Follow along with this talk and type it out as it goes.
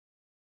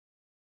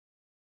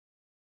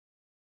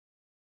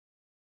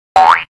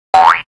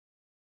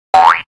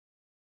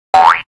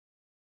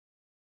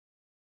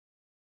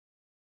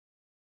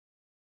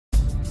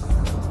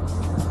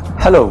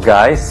Hello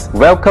guys,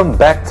 welcome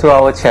back to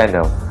our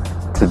channel.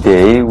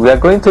 Today we are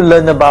going to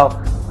learn about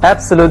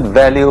absolute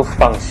value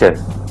function.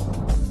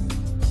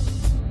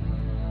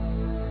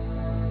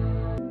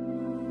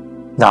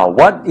 Now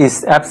what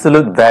is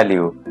absolute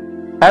value?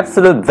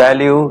 Absolute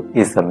value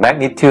is the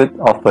magnitude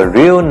of a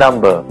real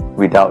number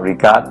without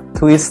regard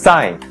to its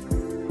sign.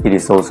 It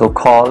is also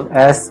called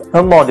as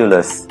a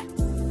modulus.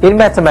 In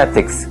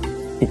mathematics,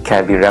 it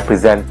can be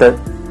represented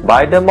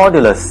by the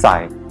modulus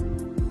sign.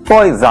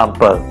 For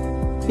example,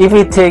 if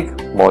we take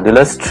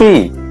modulus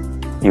 3,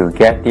 you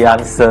get the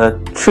answer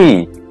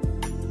 3.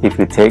 If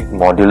you take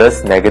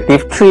modulus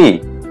negative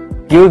 3,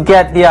 you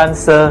get the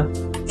answer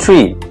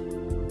 3.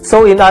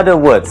 So in other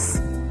words,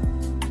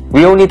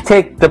 we only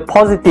take the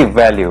positive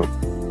value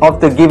of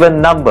the given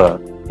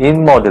number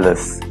in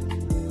modulus.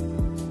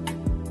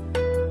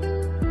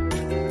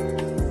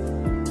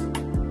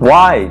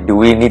 Why do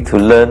we need to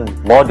learn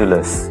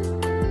modulus?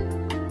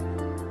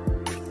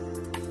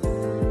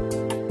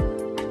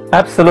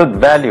 Absolute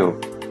value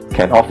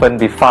can often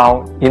be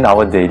found in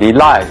our daily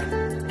life.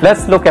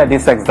 Let's look at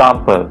this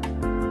example.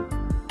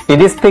 In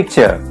this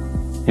picture,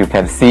 you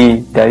can see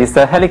there is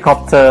a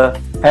helicopter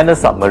and a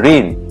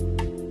submarine.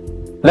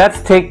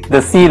 Let's take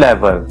the sea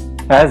level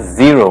as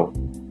 0.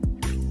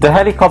 The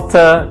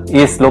helicopter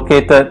is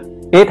located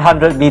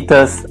 800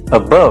 meters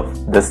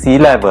above the sea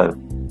level.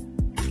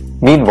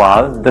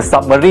 Meanwhile, the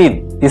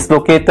submarine is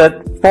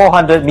located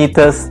 400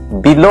 meters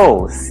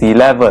below sea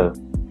level.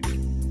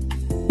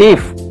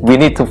 If we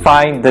need to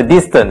find the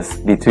distance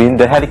between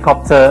the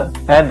helicopter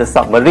and the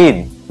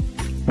submarine,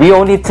 we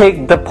only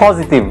take the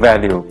positive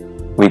value,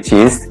 which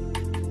is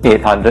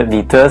 800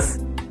 meters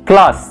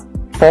plus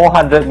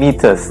 400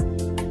 meters,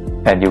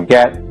 and you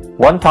get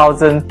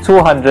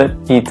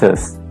 1200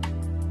 meters.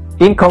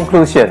 In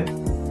conclusion,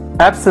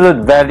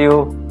 absolute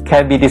value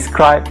can be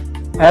described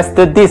as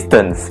the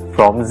distance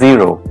from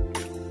 0.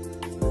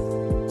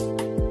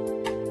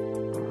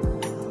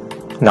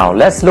 Now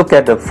let's look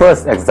at the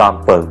first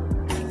example.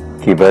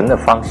 Given a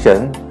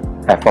function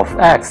f of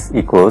x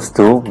equals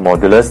to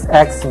modulus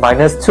x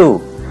minus 2,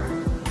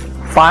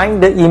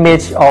 find the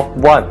image of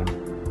 1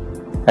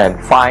 and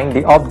find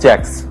the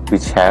objects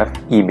which have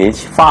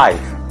image 5.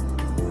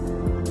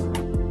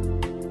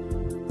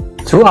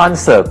 To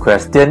answer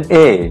question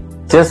A,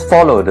 just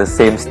follow the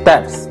same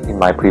steps in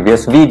my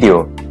previous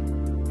video.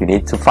 You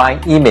need to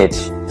find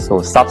image,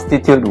 so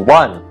substitute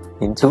 1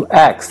 into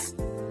x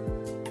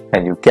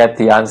and you get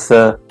the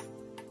answer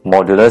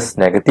modulus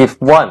negative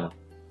 1.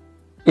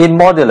 In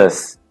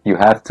modulus, you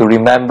have to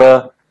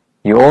remember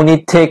you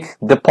only take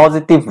the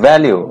positive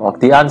value of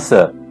the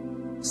answer.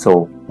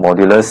 So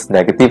modulus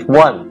negative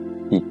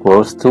 1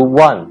 equals to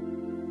 1.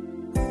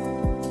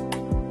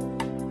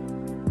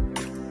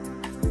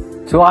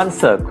 To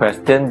answer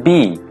question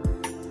B,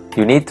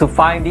 you need to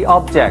find the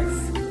objects.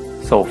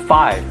 So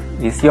 5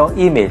 is your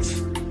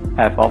image.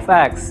 F of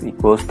x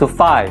equals to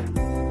 5.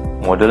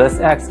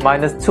 Modulus x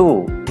minus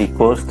 2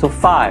 equals to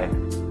 5.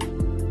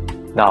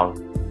 Now,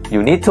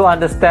 you need to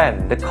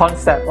understand the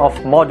concept of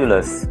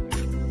modulus.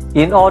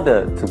 In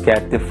order to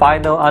get the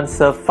final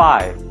answer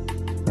 5,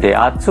 there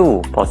are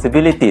two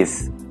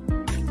possibilities: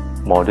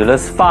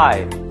 modulus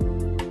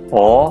 5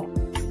 or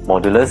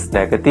modulus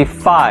negative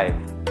 5.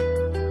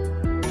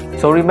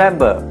 So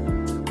remember,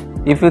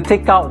 if you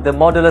take out the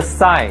modulus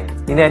sign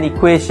in an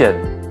equation,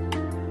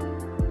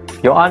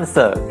 your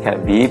answer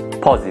can be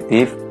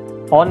positive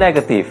or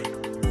negative.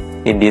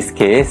 In this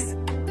case,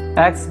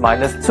 x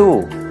minus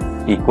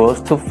 2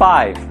 equals to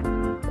 5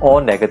 or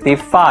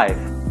negative 5,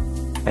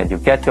 and you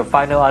get your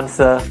final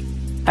answer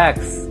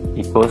x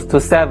equals to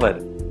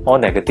 7 or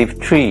negative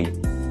 3.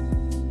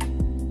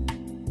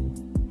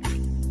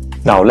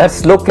 Now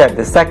let's look at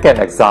the second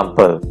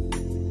example.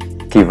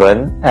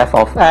 Given f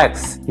of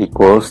x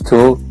equals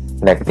to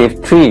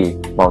negative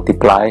 3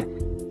 multiply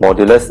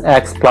modulus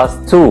x plus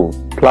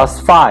 2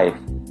 plus 5.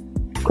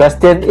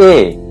 Question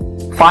A,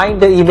 find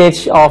the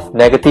image of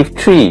negative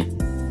 3.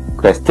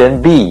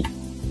 Question B,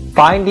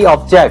 find the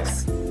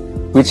objects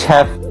which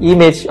have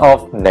image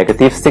of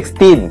negative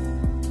 16.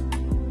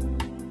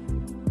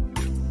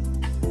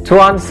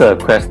 To answer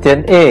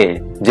question A,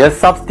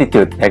 just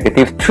substitute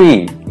negative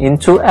 3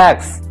 into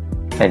x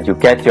and you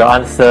get your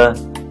answer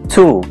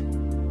 2.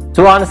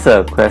 To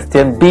answer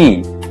question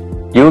B,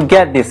 you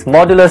get this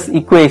modulus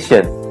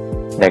equation.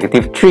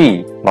 Negative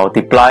 3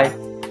 multiply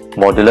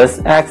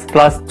modulus x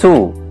plus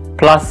 2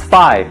 plus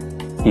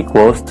 5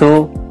 equals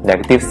to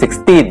negative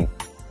 16.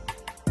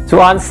 To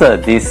answer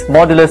this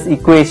modulus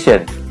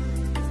equation,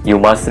 you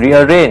must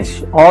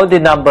rearrange all the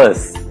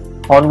numbers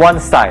on one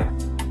side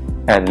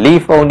and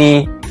leave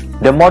only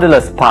the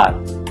modulus part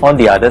on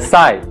the other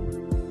side.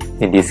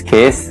 In this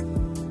case,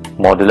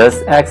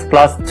 modulus x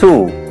plus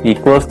 2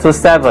 equals to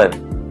 7.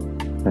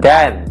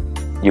 Then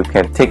you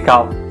can take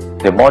out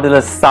the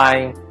modulus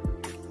sign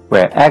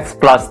where x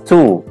plus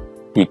 2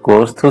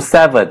 equals to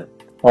 7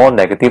 or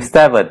negative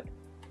 7,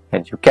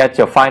 and you get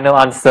your final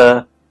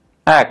answer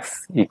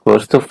x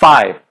equals to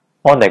 5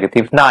 or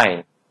negative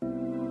 9.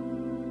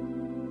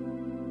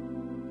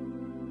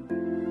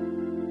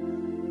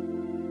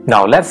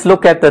 Now let's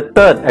look at the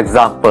third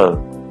example.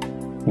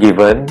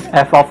 Given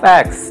f of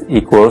x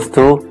equals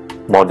to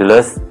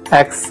modulus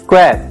x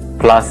squared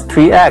plus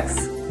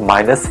 3x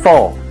minus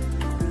 4.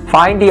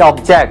 Find the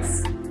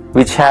objects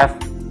which have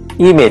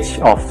image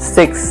of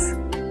 6.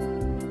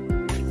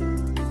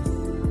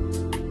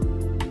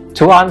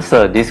 To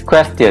answer this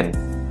question,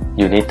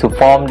 you need to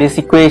form this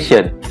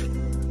equation.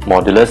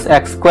 Modulus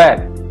x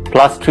squared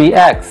plus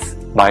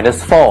 3x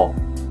minus 4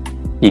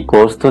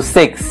 equals to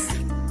 6.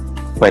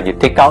 When you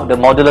take out the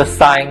modulus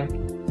sign,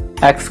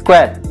 x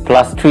squared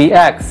plus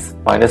 3x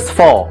minus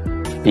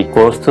 4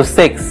 equals to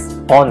 6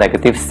 or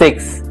negative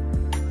 6.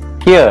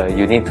 Here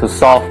you need to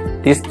solve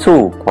these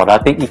two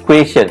quadratic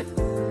equations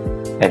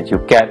and you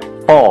get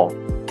 4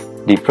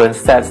 different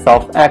sets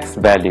of x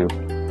value.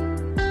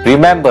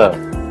 Remember,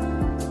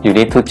 you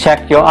need to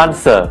check your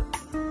answer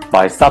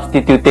by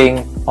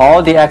substituting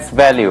all the x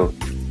value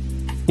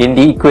in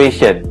the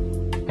equation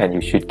and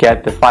you should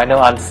get the final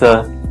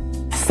answer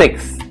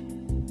 6.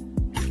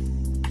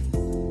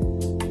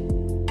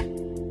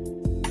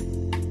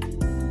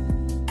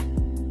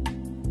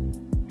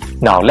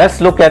 Now let's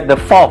look at the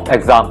fourth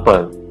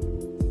example.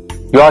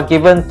 You are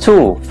given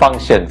two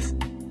functions.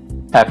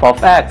 F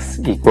of x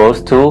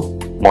equals to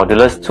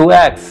modulus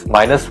 2x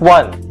minus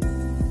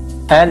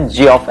 1 and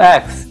g of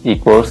x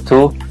equals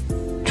to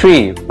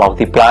 3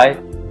 multiplied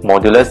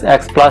modulus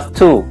x plus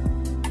 2.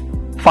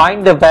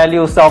 Find the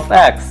values of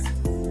x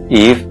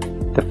if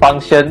the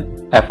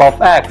function f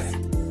of x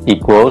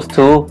equals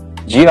to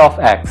g of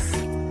x.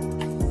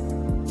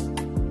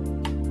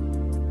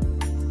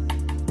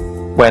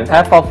 When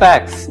f of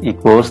x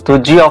equals to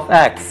g of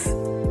x,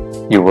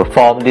 you will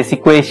form this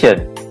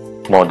equation.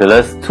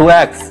 Modulus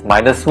 2x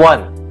minus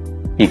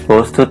 1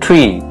 equals to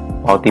 3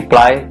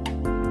 multiply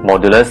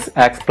modulus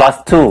x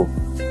plus 2.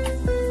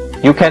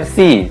 You can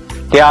see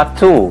there are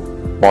two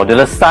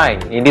modulus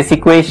signs in this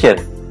equation.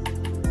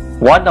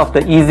 One of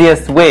the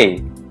easiest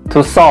way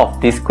to solve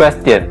this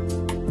question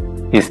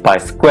is by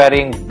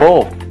squaring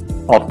both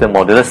of the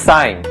modulus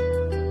sign.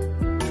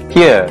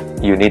 Here,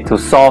 you need to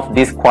solve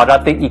this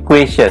quadratic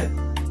equation.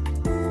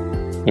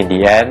 In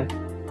the end,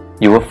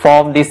 you will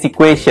form this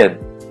equation.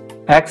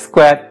 X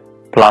squared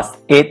plus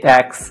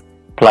 8x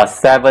plus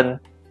 7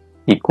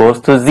 equals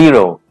to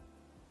 0.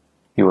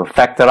 You will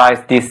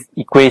factorize this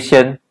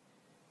equation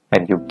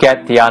and you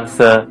get the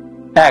answer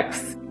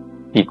x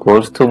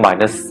equals to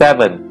minus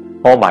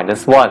 7 or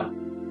minus 1.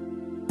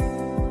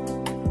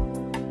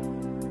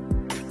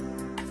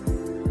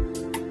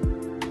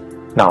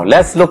 Now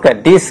let's look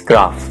at this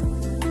graph.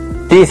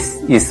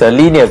 This is a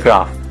linear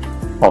graph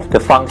of the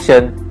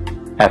function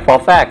f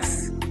of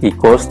x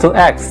equals to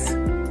x.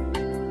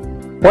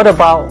 What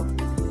about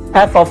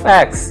f of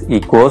x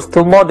equals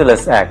to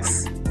modulus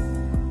x?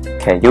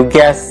 Can you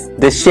guess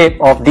the shape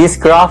of this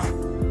graph?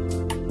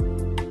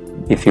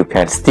 If you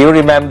can still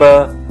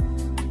remember,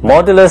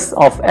 modulus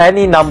of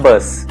any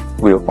numbers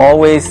will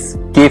always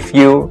give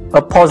you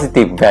a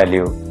positive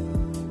value.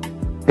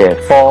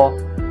 Therefore,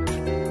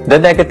 the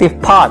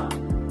negative part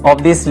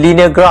of this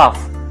linear graph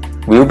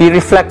will be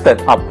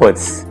reflected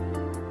upwards,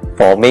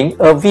 forming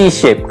a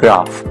V-shaped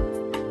graph.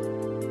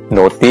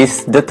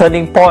 Notice the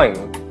turning point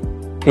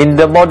in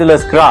the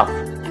modulus graph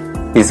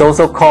is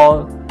also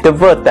called the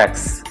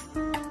vertex.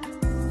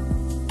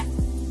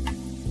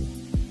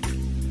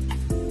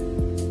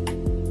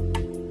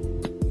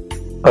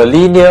 A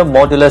linear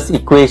modulus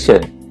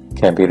equation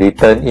can be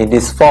written in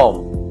this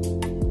form.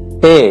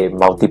 A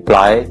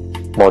multiply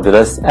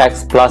modulus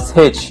x plus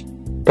h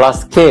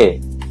plus k,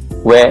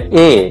 where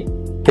a,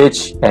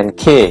 h and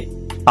k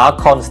are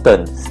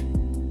constants.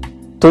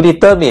 To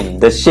determine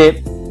the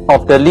shape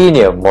of the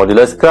linear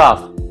modulus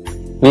graph,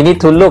 we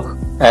need to look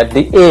at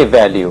the a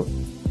value.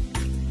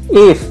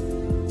 If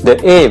the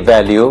a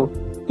value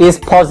is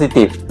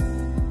positive,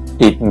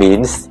 it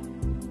means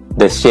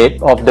the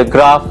shape of the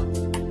graph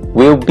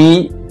will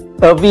be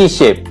a V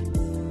shape.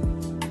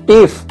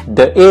 If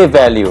the a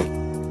value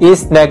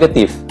is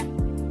negative,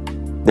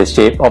 the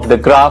shape of the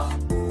graph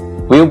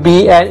will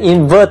be an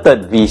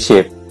inverted V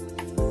shape.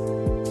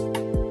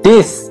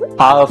 These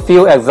are a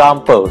few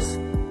examples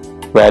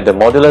where the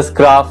modulus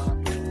graph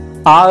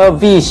are a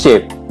V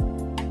shape.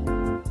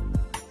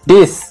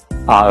 These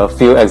are a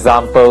few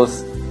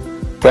examples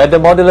where the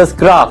modulus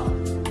graph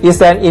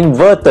is an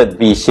inverted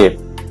V shape.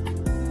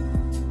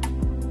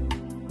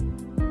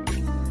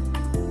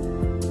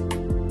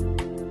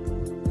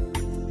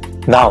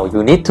 Now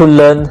you need to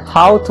learn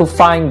how to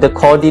find the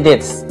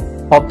coordinates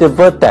of the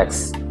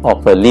vertex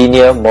of a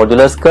linear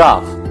modulus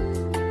graph.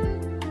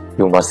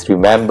 You must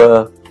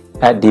remember,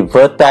 at the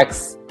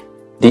vertex,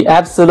 the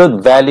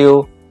absolute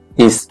value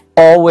is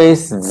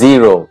always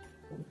 0.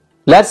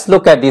 Let's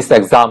look at this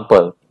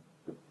example.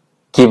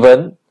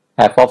 Given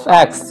f of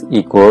x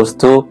equals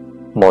to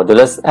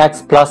modulus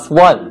x plus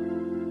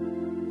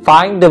 1.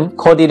 Find the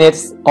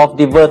coordinates of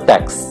the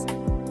vertex.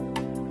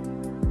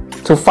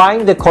 To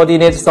find the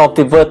coordinates of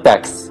the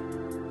vertex,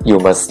 you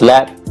must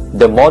let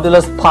the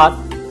modulus part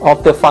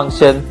of the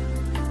function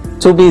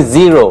to be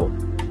 0.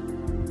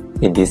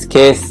 In this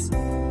case,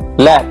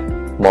 let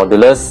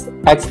modulus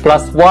x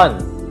plus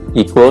 1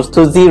 equals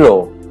to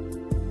 0,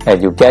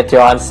 and you get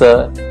your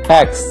answer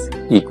x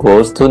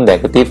equals to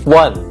negative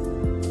 1.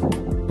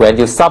 When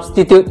you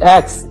substitute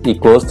x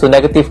equals to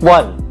negative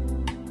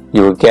 1,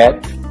 you will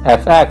get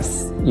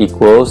fx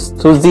equals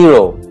to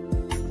 0.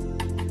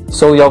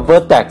 So your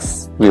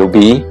vertex will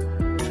be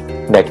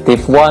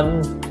negative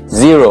 1,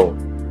 0.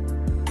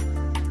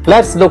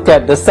 Let's look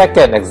at the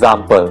second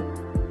example.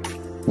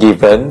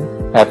 Given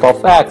f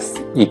of x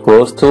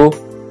equals to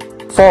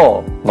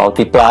 4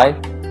 multiply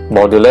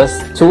modulus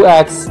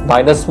 2x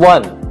minus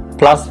 1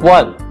 plus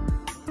 1.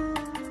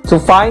 To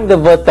find the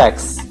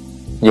vertex,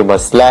 you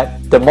must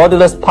let the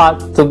modulus part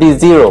to be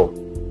 0.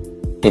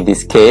 In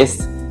this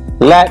case,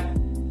 let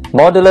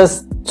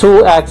modulus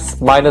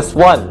 2x minus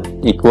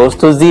 1 equals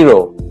to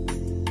 0.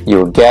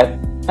 You get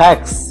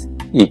x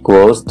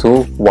equals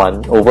to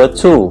 1 over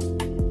 2.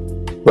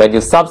 When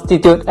you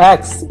substitute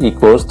x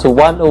equals to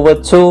 1 over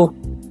 2,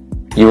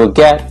 you will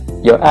get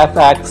your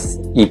fx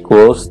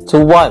equals to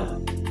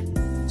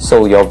 1.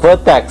 So your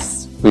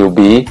vertex will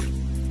be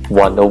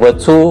 1 over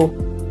 2,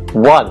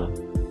 1.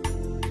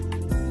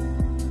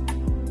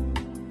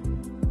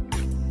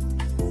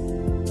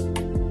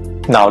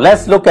 Now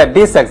let's look at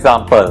this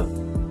example.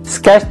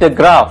 Sketch the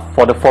graph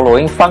for the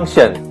following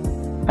function.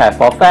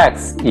 F of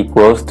x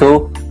equals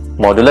to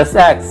modulus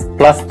x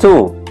plus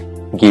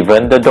 2,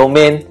 given the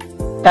domain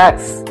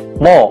x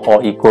more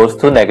or equals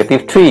to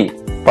negative 3,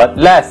 but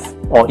less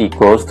or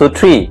equals to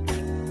 3,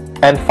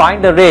 and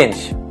find the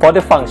range for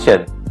the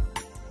function.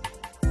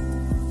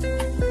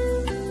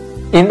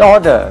 In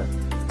order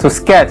to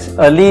sketch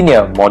a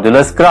linear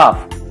modulus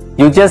graph,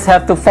 you just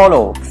have to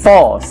follow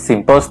 4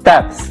 simple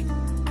steps.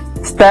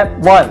 Step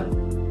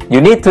 1.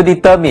 You need to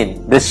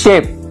determine the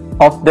shape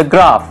of the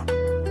graph.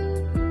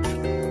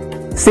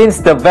 Since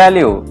the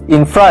value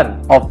in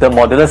front of the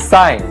modulus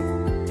sign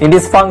in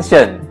this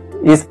function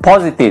is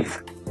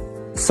positive,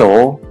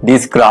 so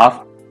this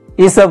graph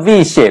is a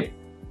V shape.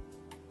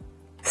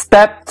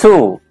 Step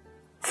 2.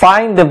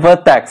 Find the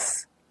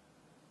vertex.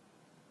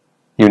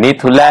 You need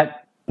to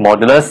let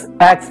modulus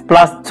x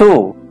plus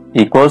 2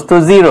 equals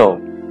to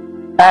 0,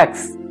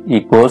 x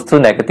equals to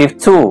negative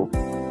 2.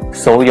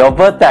 So your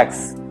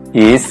vertex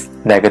is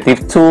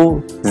negative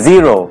 2,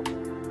 0.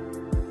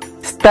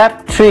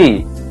 Step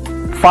 3.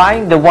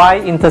 Find the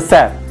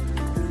y-intercept.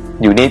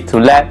 You need to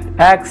let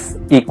x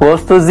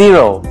equals to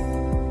 0.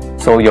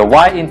 So your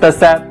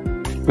y-intercept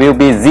will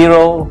be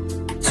 0,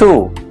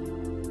 2.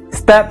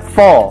 Step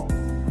 4.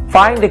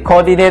 Find the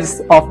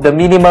coordinates of the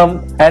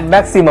minimum and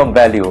maximum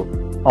value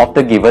of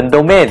the given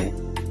domain.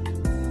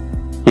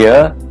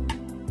 Here,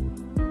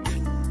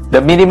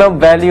 the minimum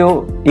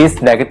value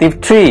is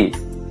negative 3.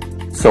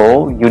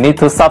 So you need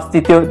to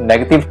substitute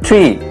negative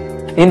 3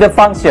 in the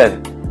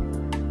function,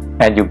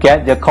 and you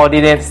get the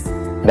coordinates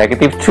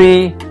negative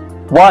 3,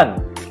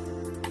 1.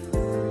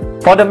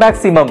 For the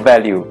maximum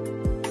value,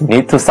 you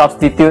need to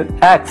substitute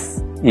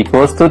x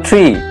equals to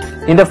 3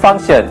 in the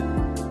function,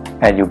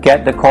 and you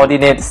get the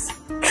coordinates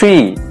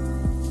 3,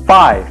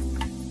 5.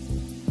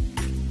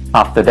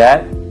 After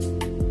that,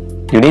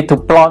 you need to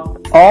plot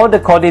all the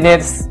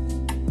coordinates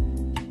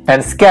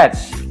and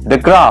sketch the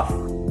graph.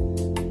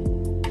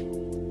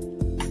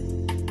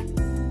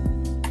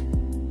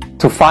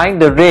 To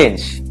find the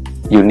range,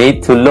 you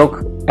need to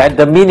look at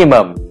the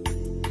minimum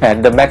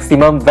and the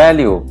maximum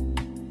value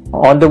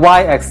on the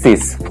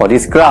y-axis for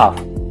this graph.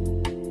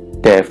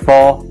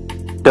 Therefore,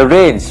 the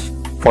range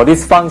for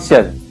this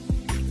function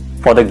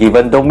for the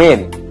given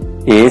domain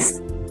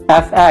is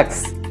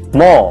fx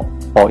more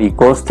or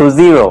equals to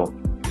 0,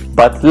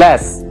 but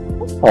less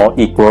or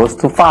equals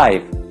to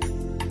 5.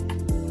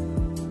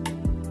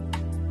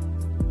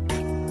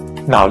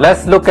 Now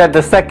let's look at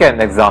the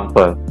second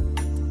example.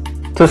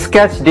 To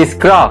sketch this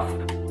graph,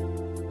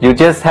 you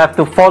just have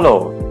to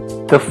follow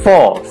the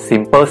 4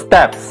 simple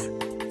steps.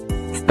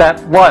 Step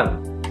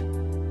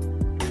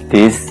 1.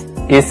 This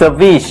is a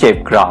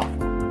V-shaped graph.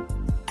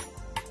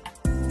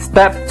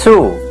 Step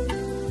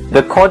 2.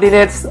 The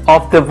coordinates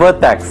of the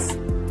vertex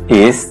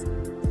is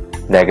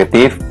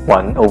negative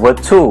 1 over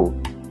 2,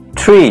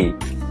 3.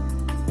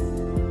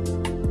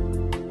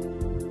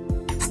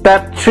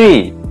 Step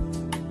 3.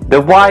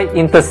 The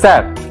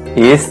y-intercept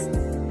is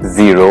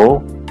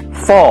 0,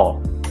 4.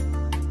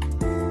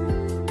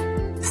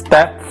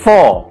 Step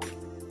 4.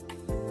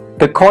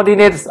 The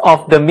coordinates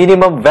of the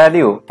minimum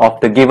value of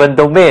the given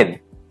domain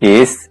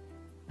is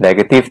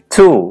negative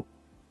 2,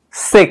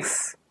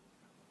 6.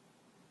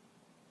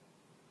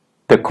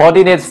 The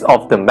coordinates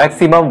of the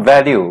maximum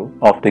value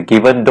of the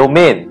given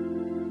domain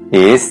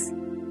is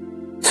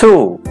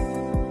 2,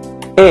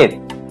 8.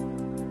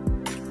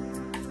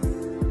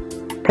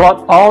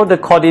 Plot all the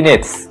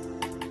coordinates,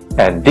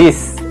 and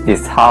this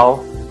is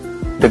how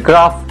the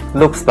graph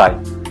looks like.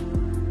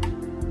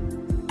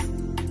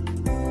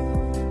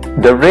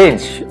 The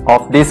range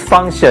of this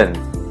function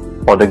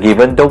for the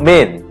given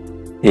domain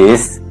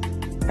is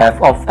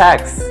f of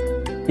x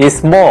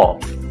is more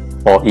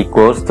or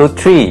equals to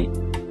 3,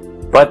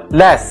 but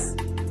less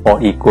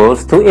or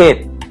equals to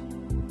 8.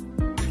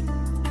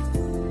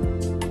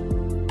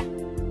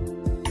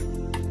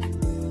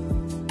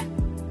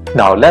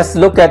 Now let's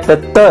look at the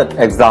third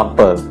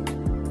example.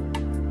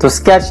 To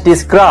sketch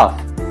this graph,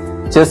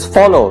 just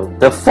follow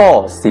the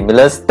 4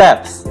 similar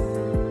steps.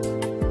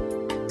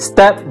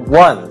 Step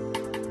 1.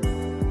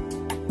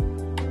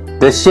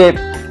 The shape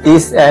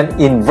is an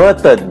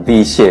inverted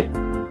V shape.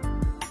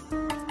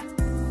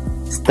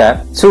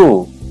 Step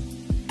 2.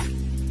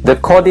 The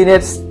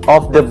coordinates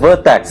of the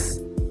vertex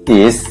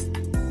is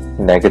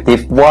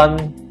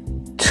 -1,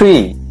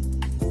 3.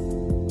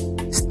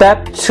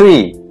 Step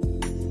 3.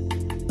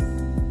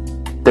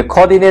 The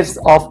coordinates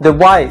of the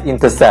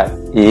y-intercept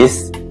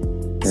is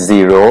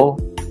 0,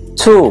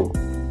 2.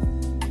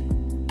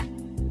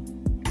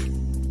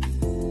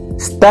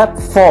 Step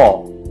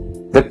 4.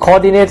 The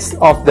coordinates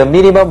of the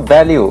minimum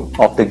value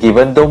of the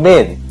given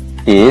domain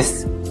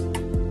is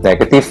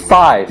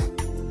 -5,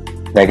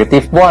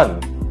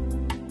 -1.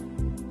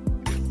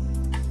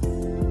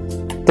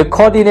 The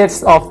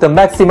coordinates of the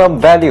maximum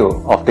value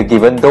of the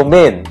given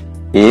domain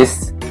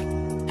is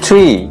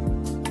 3,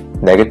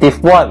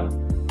 -1.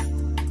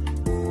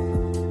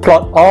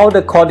 Plot all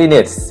the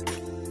coordinates,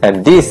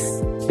 and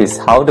this is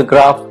how the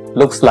graph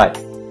looks like.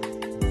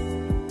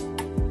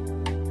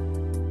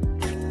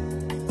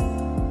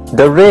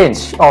 The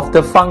range of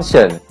the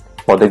function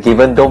for the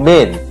given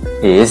domain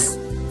is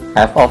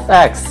f of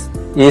x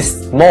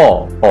is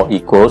more or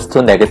equals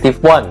to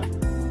 -1,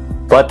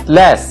 but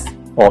less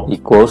or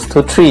equals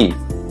to 3.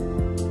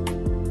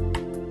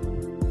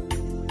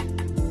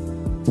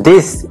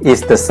 This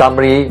is the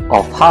summary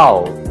of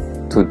how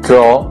to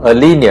draw a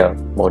linear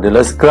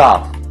modulus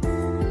graph.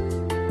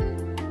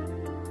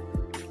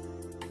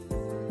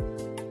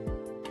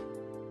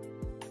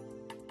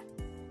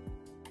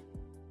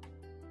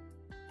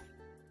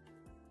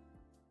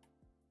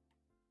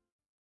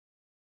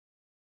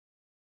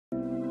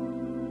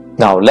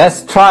 Now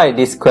let's try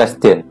this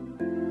question.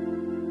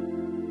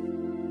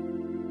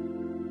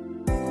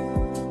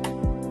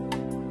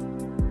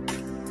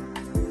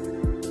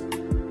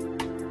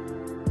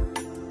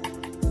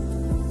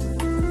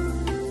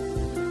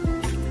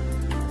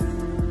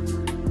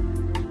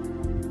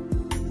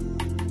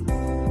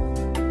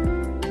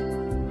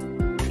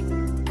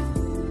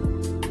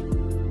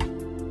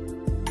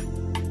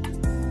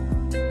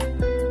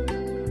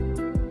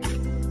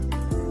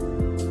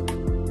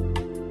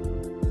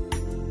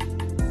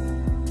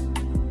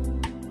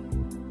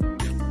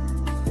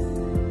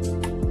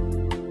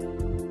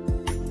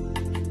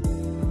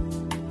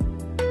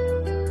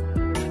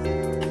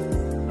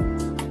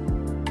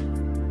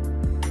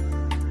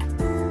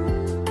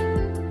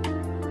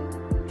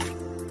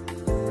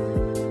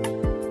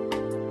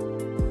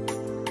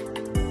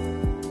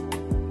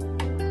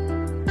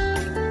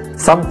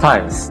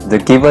 Sometimes the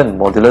given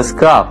modulus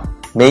graph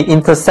may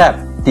intercept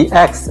the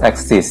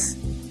x-axis.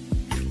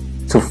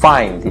 To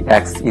find the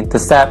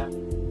x-intercept,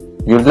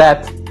 you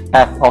let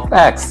f of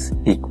x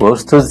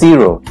equals to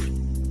 0.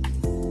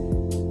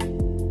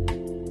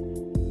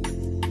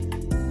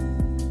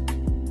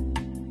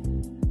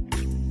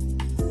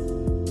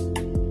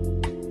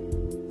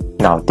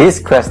 Now this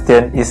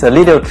question is a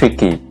little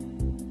tricky.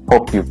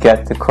 Hope you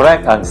get the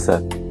correct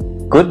answer.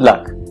 Good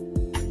luck!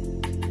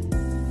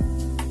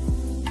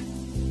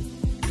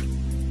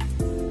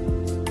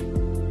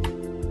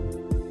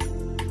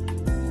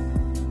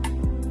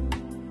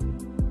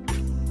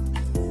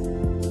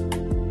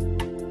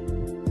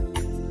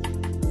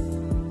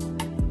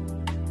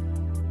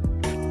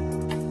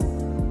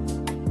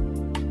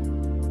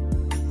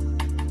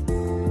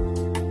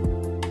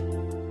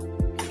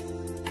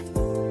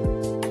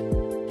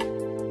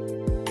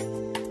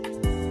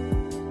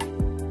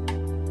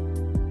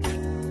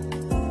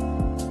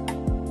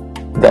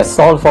 That's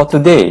all for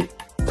today.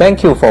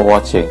 Thank you for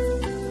watching.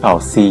 I'll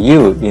see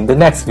you in the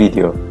next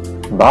video.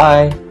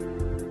 Bye!